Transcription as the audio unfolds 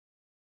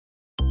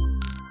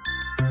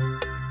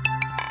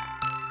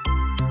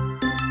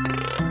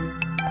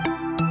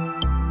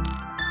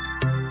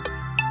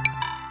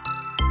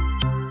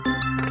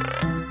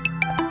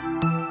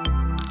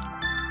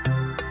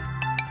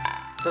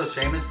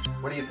Seamus.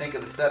 What do you think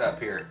of the setup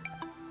here?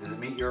 Does it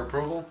meet your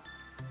approval?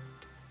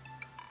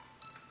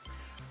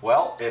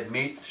 Well, it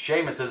meets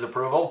Seamus's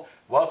approval.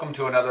 Welcome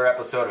to another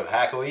episode of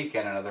Hack a Week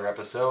and another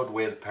episode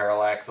with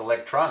Parallax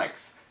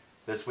Electronics.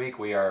 This week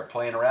we are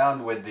playing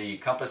around with the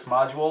Compass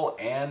Module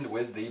and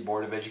with the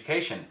Board of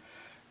Education.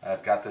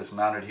 I've got this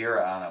mounted here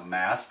on a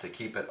mast to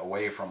keep it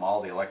away from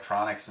all the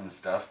electronics and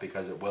stuff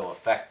because it will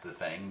affect the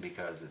thing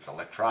because it's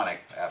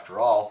electronic after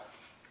all.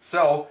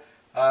 So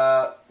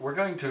we're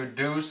going to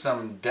do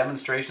some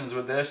demonstrations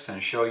with this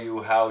and show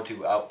you how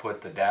to output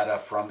the data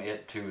from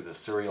it to the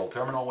serial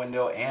terminal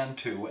window and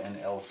to an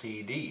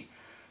LCD.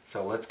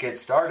 So let's get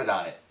started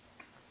on it.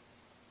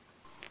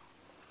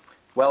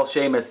 Well,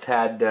 Seamus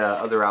had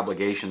other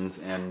obligations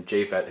and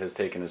Japhet has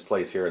taken his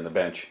place here in the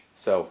bench.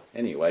 So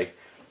anyway,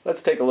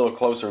 let's take a little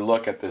closer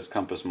look at this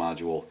Compass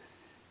module.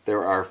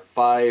 There are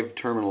 5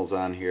 terminals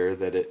on here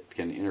that it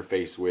can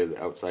interface with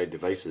outside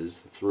devices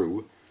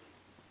through.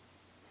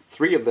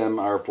 3 of them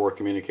are for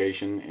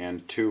communication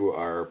and 2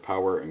 are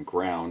power and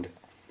ground.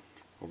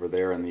 Over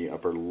there in the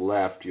upper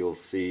left you'll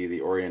see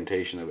the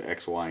orientation of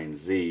X, Y, and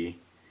Z.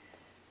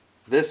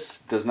 This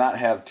does not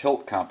have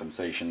tilt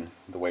compensation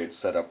the way it's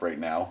set up right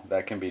now.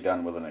 That can be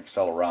done with an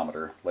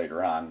accelerometer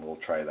later on. We'll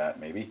try that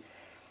maybe.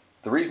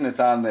 The reason it's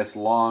on this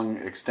long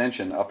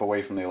extension up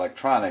away from the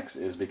electronics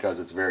is because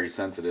it's very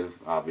sensitive,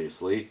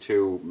 obviously,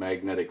 to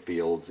magnetic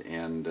fields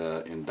and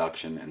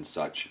induction and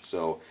such.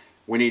 So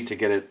we need to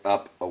get it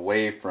up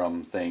away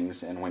from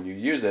things, and when you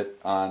use it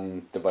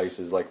on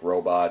devices like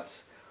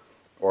robots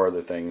or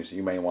other things,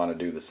 you may want to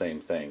do the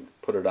same thing.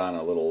 Put it on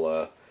a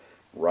little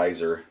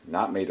riser,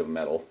 not made of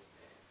metal,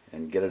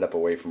 and get it up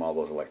away from all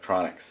those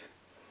electronics.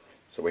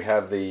 So we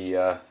have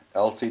the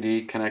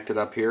LCD connected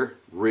up here.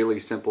 Really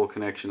simple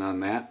connection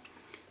on that.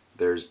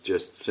 There's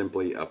just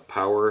simply a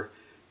power,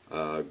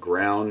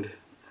 ground,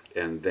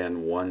 and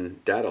then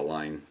one data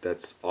line.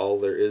 That's all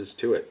there is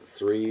to it.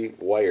 3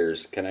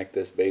 wires connect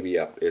this baby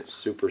up. It's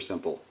super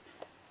simple.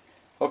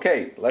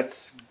 Okay,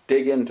 let's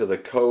dig into the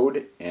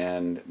code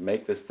and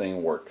make this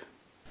thing work.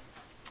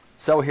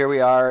 So here we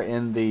are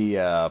in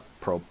the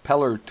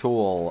propeller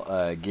tool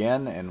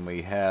again, and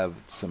we have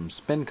some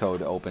spin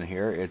code open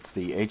here. It's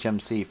the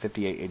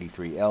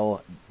HMC5883L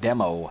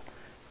demo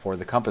for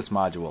the Compass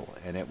module,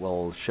 and it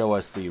will show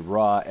us the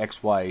raw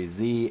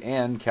XYZ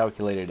and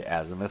calculated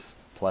azimuth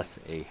plus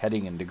a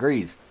heading in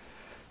degrees.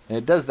 And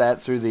it does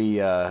that through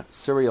the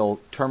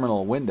serial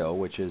terminal window,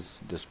 which is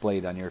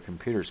displayed on your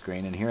computer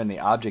screen. And here in the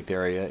object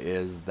area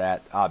is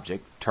that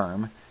object,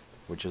 term,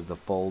 which is the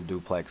full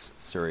duplex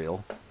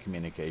serial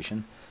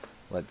communication.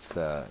 Let's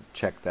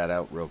check that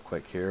out real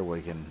quick here.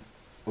 We can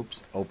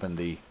open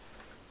the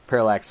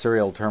Parallax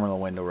serial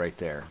terminal window right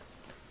there.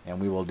 And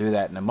we will do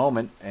that in a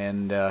moment.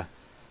 And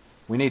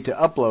we need to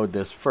upload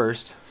this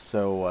first.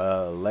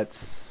 So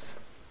let's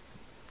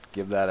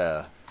give that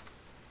a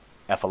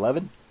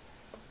F11.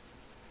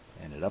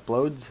 And it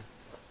uploads.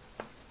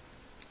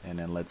 And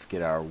then let's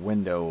get our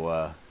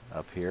window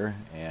up here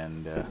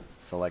and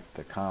select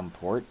the COM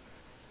port.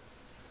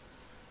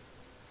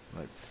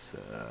 Let's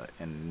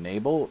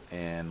enable,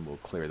 and we'll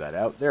clear that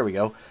out. There we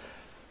go.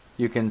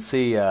 You can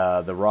see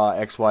the raw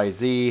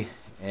XYZ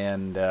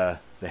and the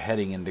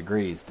heading in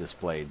degrees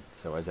displayed.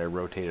 So as I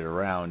rotate it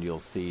around, you'll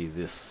see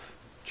this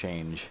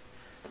change,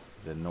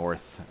 the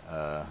north,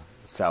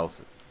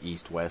 south,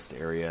 east, west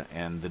area,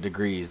 and the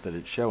degrees that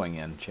it's showing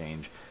in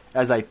change.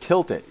 As I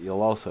tilt it,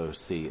 you'll also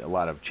see a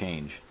lot of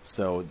change.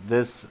 So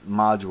this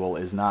module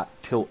is not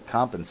tilt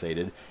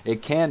compensated.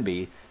 It can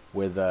be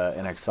with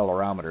an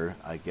accelerometer,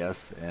 I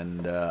guess,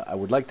 and I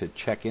would like to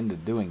check into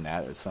doing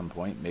that at some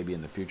point, maybe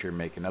in the future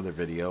make another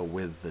video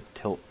with the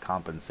tilt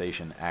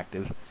compensation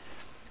active.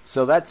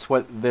 So that's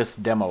what this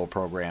demo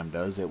program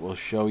does. It will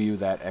show you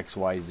that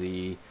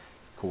XYZ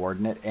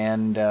coordinate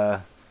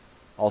and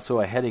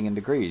also a heading in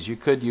degrees. You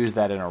could use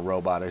that in a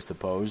robot, I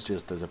suppose,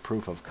 just as a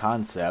proof of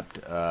concept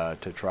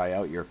to try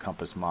out your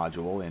Compass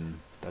module, and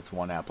that's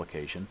one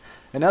application.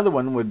 Another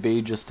one would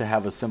be just to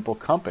have a simple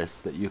compass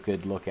that you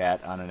could look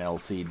at on an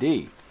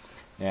LCD,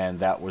 and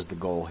that was the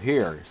goal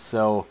here.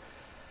 So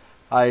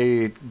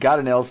I got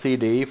an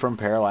LCD from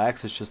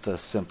Parallax. It's just a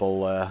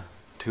simple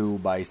 2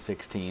 by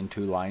 16,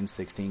 2 lines,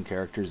 16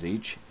 characters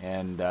each,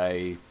 and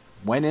I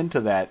went into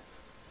that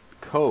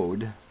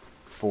code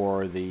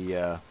for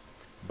the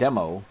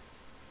demo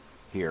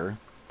here,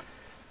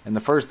 and the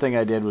first thing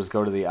I did was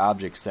go to the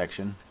object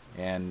section,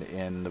 and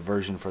in the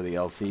version for the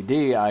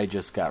LCD I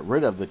just got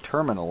rid of the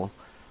terminal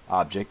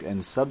object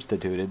and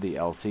substituted the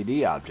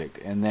LCD object,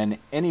 and then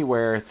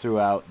anywhere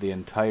throughout the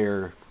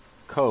entire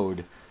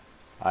code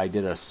I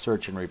did a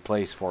search and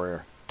replace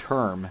for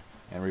term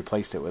and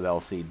replaced it with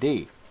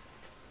LCD,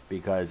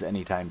 because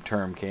anytime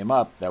term came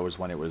up, that was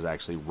when it was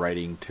actually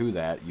writing to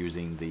that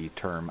using the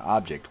term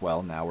object.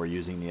 Well, now we're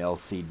using the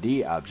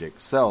LCD object,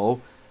 so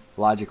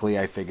logically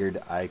I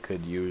figured I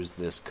could use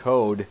this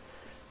code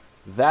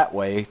that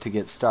way to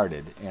get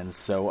started, and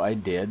so I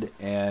did,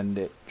 and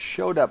it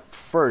showed up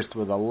first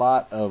with a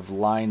lot of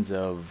lines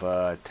of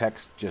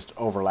text just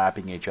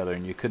overlapping each other,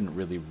 and you couldn't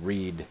really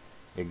read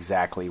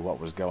exactly what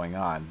was going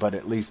on, but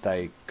at least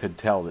I could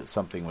tell that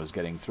something was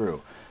getting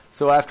through.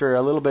 So after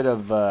a little bit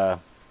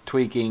of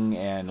tweaking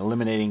and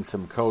eliminating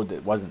some code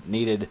that wasn't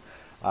needed,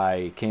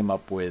 I came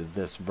up with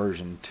this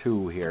version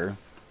 2 here.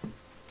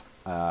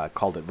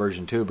 Called it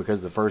version 2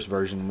 because the first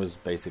version was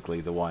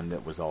basically the one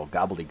that was all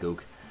gobbledygook.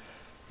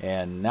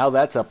 And now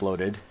that's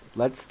uploaded,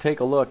 let's take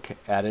a look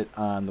at it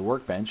on the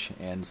workbench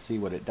and see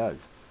what it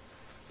does.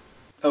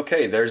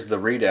 Okay, there's the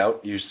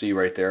readout you see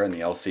right there in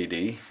the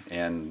LCD,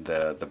 and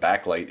the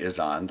backlight is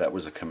on. That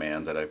was a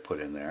command that I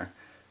put in there.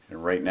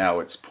 And right now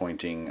it's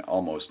pointing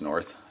almost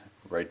north.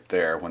 Right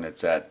there, when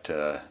it's at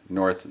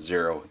north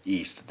 0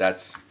 east,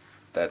 that's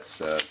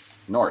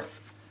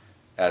north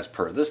as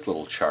per this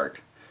little chart.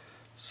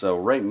 So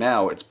right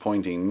now it's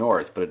pointing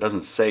north, but it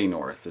doesn't say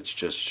north, it's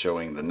just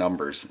showing the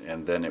numbers,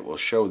 and then it will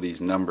show these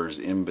numbers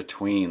in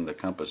between the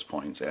compass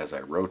points as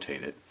I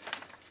rotate it.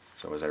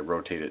 So as I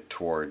rotate it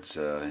towards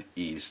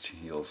east,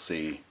 you'll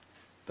see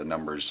the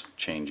numbers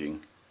changing,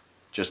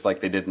 just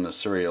like they did in the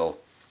serial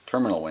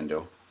terminal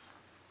window,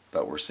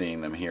 but we're seeing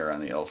them here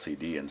on the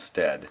LCD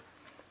instead.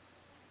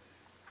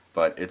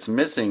 But it's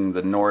missing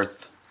the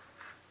north,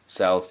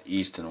 south,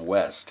 east, and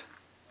west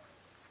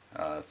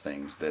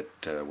things that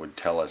would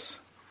tell us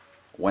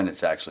when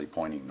it's actually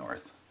pointing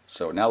north.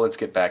 So now let's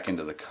get back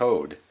into the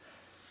code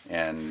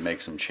and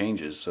make some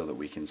changes so that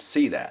we can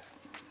see that.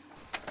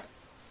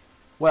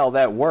 Well,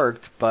 that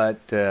worked,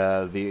 but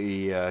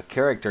the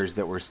characters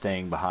that were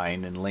staying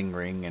behind and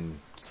lingering and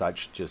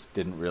such just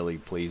didn't really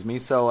please me,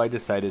 so I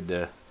decided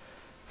to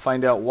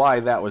find out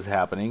why that was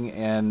happening,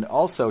 and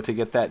also to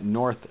get that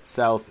north,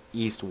 south,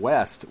 east,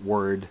 west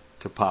word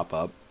to pop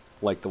up,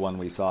 like the one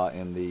we saw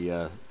in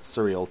the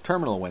serial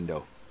terminal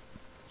window.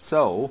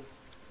 So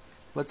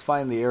let's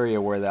find the area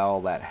where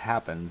all that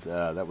happens.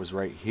 That was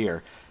right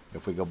here.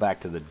 If we go back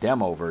to the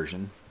demo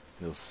version,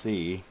 you'll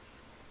see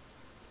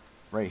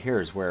right here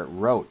is where it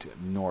wrote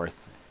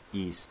north,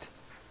 east,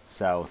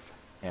 south,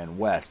 and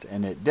west.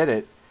 And it did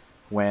it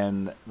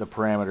when the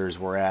parameters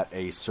were at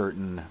a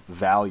certain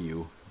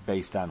value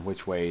based on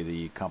which way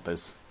the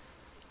compass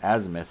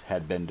azimuth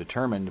had been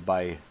determined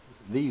by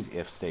these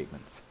if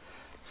statements.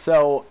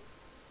 So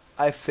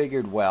I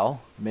figured,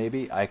 well,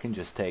 maybe I can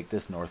just take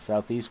this north,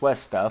 south, east,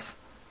 west stuff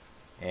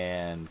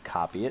and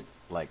copy it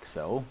like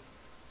so.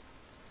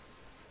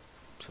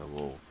 So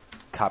we'll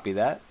copy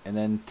that and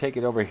then take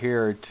it over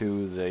here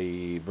to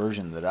the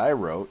version that I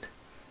wrote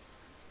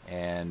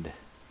and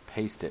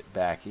paste it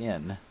back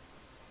in.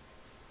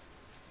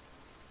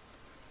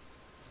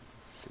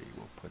 Let's see,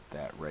 we'll put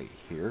that right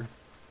here.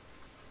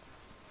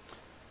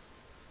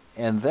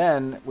 And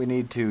then we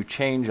need to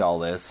change all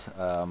this.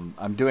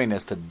 I'm doing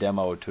this to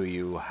demo to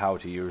you how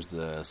to use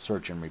the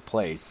search and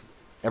replace.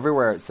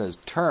 Everywhere it says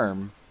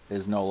term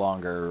is no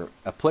longer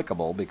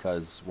applicable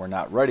because we're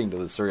not writing to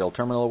the serial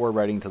terminal, we're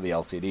writing to the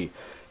LCD.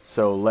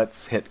 So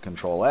let's hit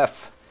Control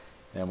F,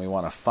 and we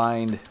want to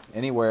find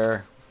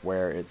anywhere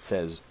where it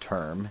says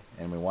term,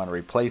 and we want to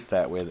replace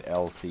that with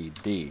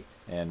LCD.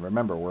 And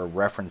remember, we're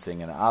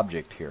referencing an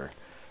object here.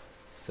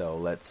 So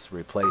let's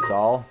replace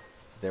all.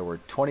 There were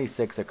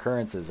 26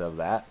 occurrences of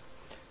that,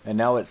 and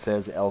now it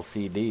says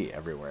LCD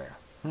everywhere.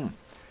 Well,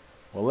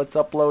 let's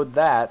upload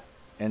that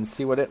and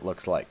see what it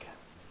looks like.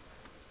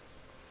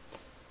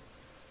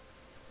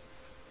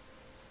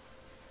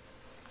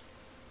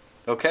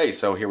 Okay,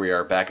 so here we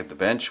are back at the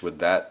bench with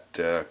that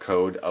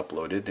code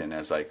uploaded, and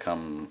as I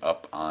come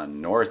up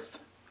on north,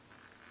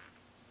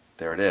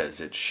 there it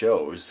is. It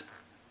shows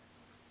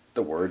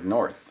the word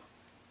north.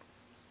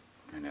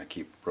 And I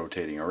keep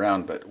rotating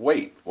around, but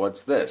wait,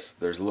 what's this?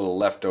 There's a little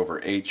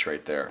leftover H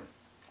right there.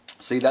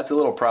 See, that's a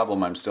little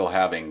problem I'm still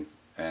having,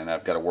 and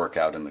I've got to work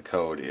out in the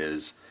code,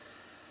 is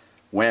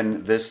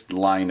when this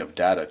line of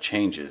data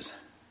changes,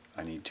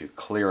 I need to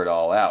clear it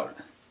all out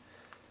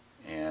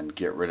and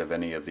get rid of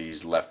any of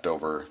these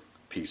leftover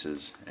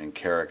pieces and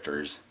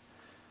characters.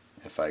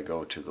 If I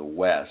go to the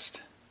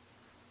west,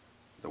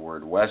 the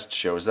word west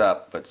shows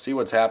up, but see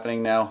what's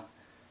happening now?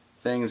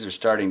 Things are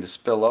starting to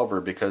spill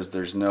over because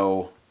there's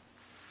no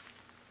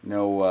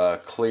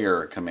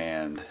clear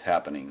command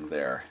happening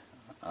there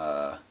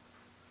on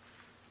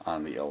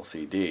the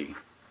LCD.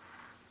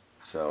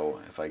 So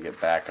if I get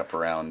back up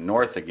around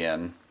north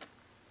again,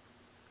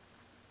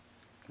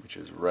 which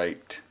is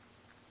right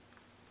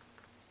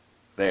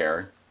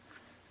there,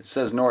 it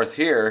says north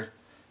here,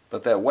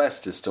 but that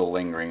west is still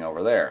lingering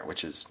over there,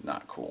 which is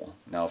not cool.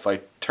 Now if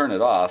I turn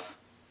it off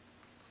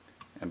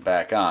and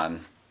back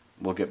on,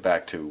 we'll get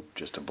back to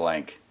just a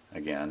blank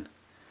again.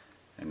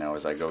 And now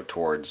as I go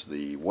towards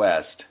the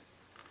west,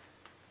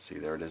 see,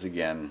 there it is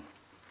again.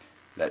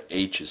 That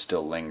H is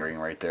still lingering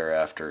right there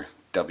after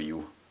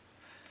W.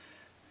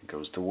 It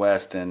goes to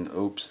west, and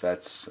oops,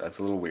 that's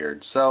a little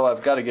weird. So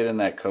I've got to get in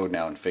that code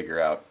now and figure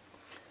out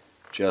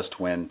just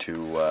when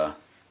to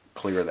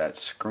clear that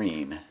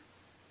screen.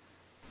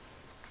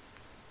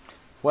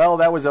 Well,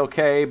 that was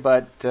okay,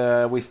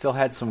 but we still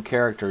had some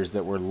characters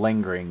that were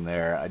lingering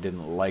there. I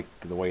didn't like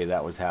the way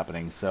that was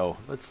happening, so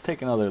let's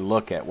take another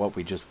look at what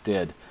we just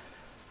did.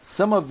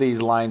 some of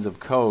these lines of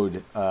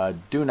code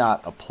do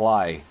not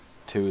apply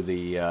to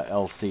the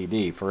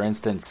LCD. For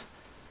instance,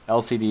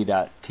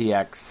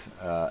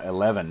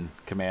 lcd.tx11,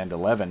 command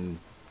 11,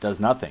 does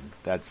nothing.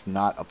 That's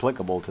not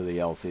applicable to the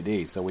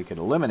LCD. So we could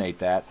eliminate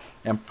that,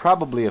 and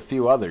probably a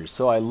few others.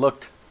 So I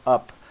looked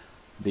up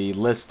the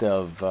list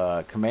of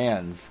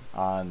commands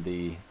on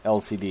the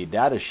LCD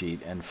datasheet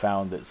and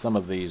found that some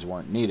of these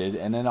weren't needed,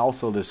 and then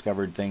also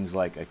discovered things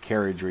like a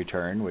carriage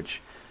return,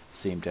 which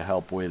seemed to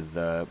help with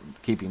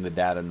keeping the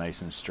data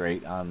nice and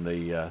straight on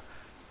the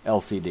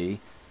LCD.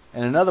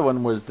 And another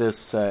one was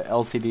this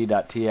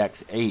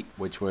lcd.tx8,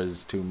 which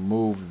was to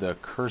move the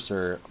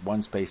cursor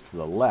one space to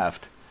the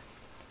left.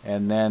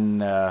 And then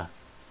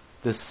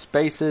the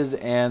spaces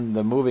and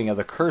the moving of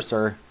the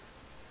cursor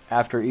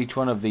after each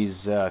one of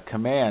these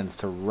commands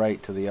to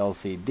write to the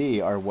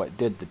LCD are what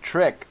did the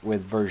trick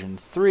with version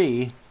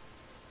 3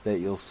 that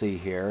you'll see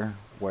here,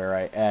 where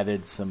I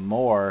added some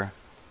more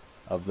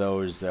of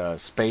those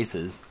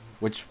spaces,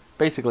 which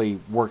basically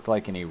worked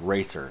like an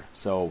eraser.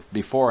 So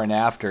before and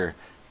after,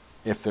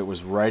 if it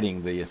was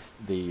writing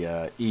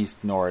the east,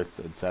 north,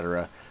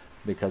 etc.,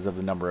 because of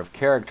the number of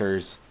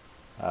characters,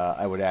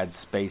 I would add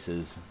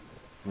spaces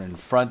in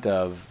front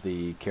of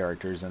the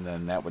characters, and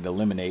then that would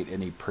eliminate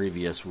any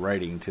previous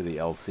writing to the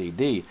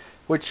LCD,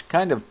 which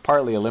kind of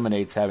partly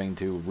eliminates having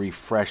to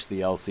refresh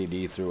the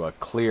LCD through a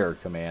clear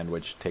command,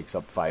 which takes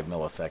up 5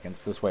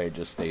 milliseconds. This way it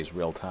just stays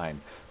real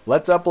time.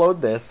 Let's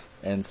upload this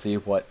and see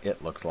what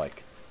it looks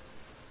like.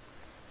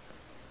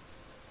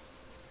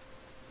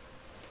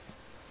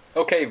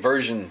 Okay,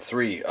 version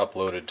 3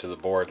 uploaded to the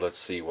board. Let's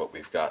see what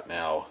we've got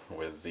now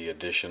with the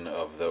addition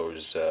of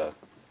those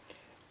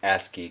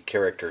ASCII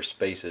character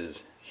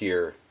spaces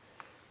here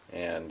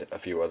and a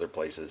few other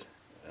places.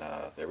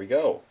 There we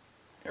go.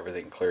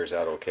 Everything clears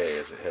out okay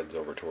as it heads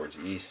over towards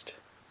east.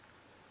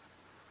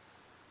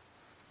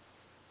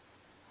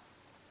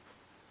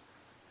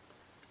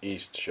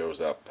 East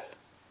shows up,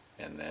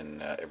 and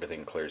then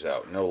everything clears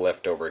out. No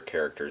leftover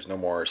characters, no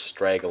more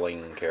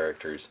straggling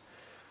characters.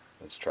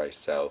 Let's try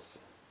south.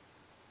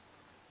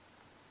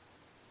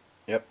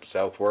 Yep,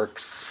 south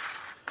works.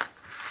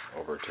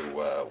 Over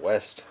to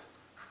west.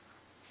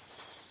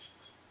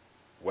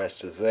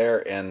 West is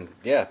there, and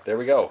yeah, there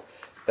we go.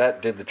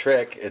 That did the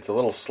trick. It's a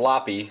little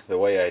sloppy the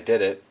way I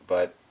did it,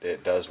 but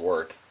it does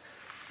work.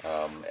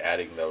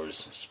 Adding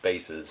those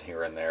spaces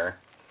here and there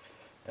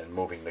and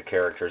moving the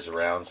characters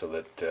around so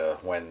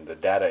that when the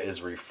data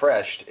is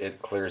refreshed,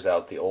 it clears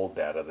out the old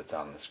data that's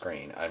on the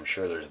screen. I'm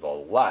sure there's a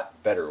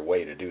lot better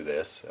way to do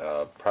this,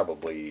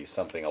 probably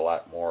something a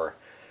lot more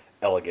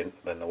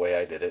elegant than the way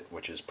I did it,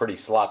 which is pretty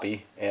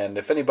sloppy. And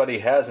if anybody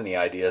has any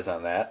ideas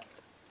on that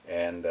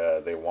and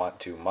they want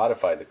to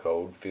modify the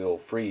code, feel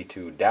free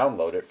to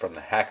download it from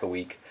the Hack a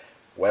Week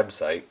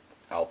website.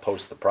 I'll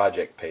post the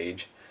project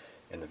page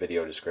in the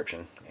video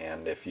description,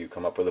 and if you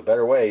come up with a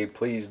better way,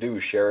 please do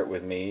share it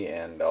with me,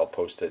 and I'll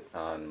post it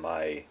on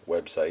my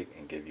website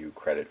and give you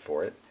credit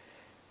for it,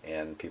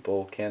 and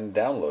people can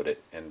download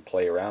it and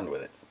play around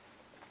with it.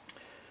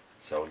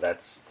 So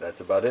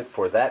that's about it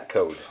for that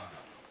code.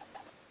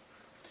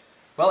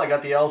 Well, I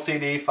got the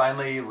LCD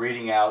finally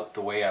reading out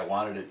the way I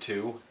wanted it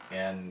to,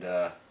 and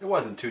it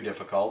wasn't too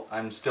difficult.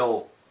 I'm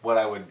still what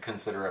I would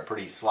consider a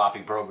pretty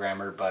sloppy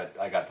programmer, but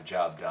I got the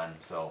job done,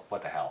 so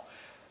what the hell.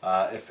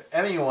 If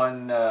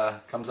anyone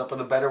comes up with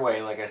a better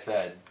way, like I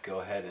said, go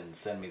ahead and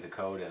send me the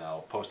code and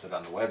I'll post it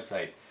on the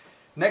website.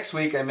 Next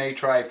week I may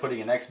try putting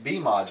an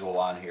XB module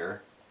on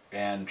here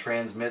and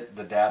transmit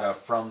the data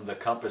from the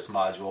Compass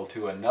module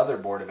to another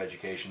Board of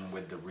Education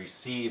with the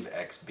Receive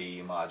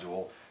XB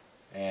module,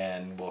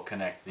 and we'll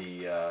connect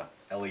the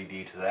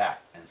LED to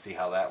that and see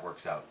how that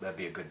works out. That'd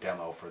be a good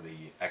demo for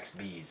the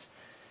XBs.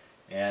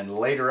 And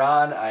later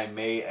on, I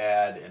may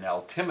add an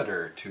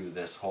altimeter to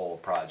this whole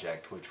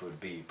project, which would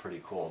be pretty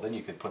cool. Then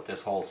you could put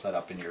this whole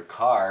setup in your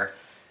car,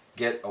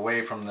 get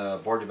away from the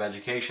Board of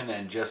Education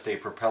and just a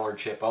propeller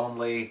chip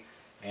only,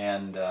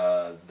 and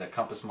the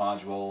compass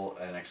module,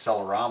 an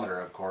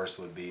accelerometer, of course,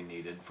 would be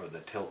needed for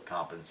the tilt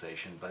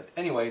compensation. But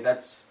anyway,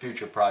 that's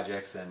future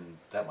projects, and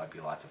that might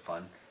be lots of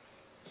fun.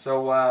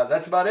 So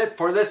that's about it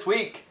for this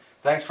week.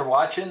 Thanks for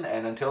watching,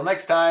 and until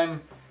next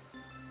time,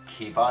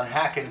 keep on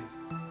hacking.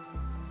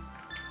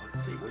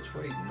 Let's see, which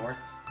way is north?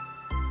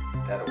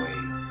 That way.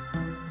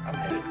 I'm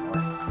headed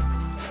north.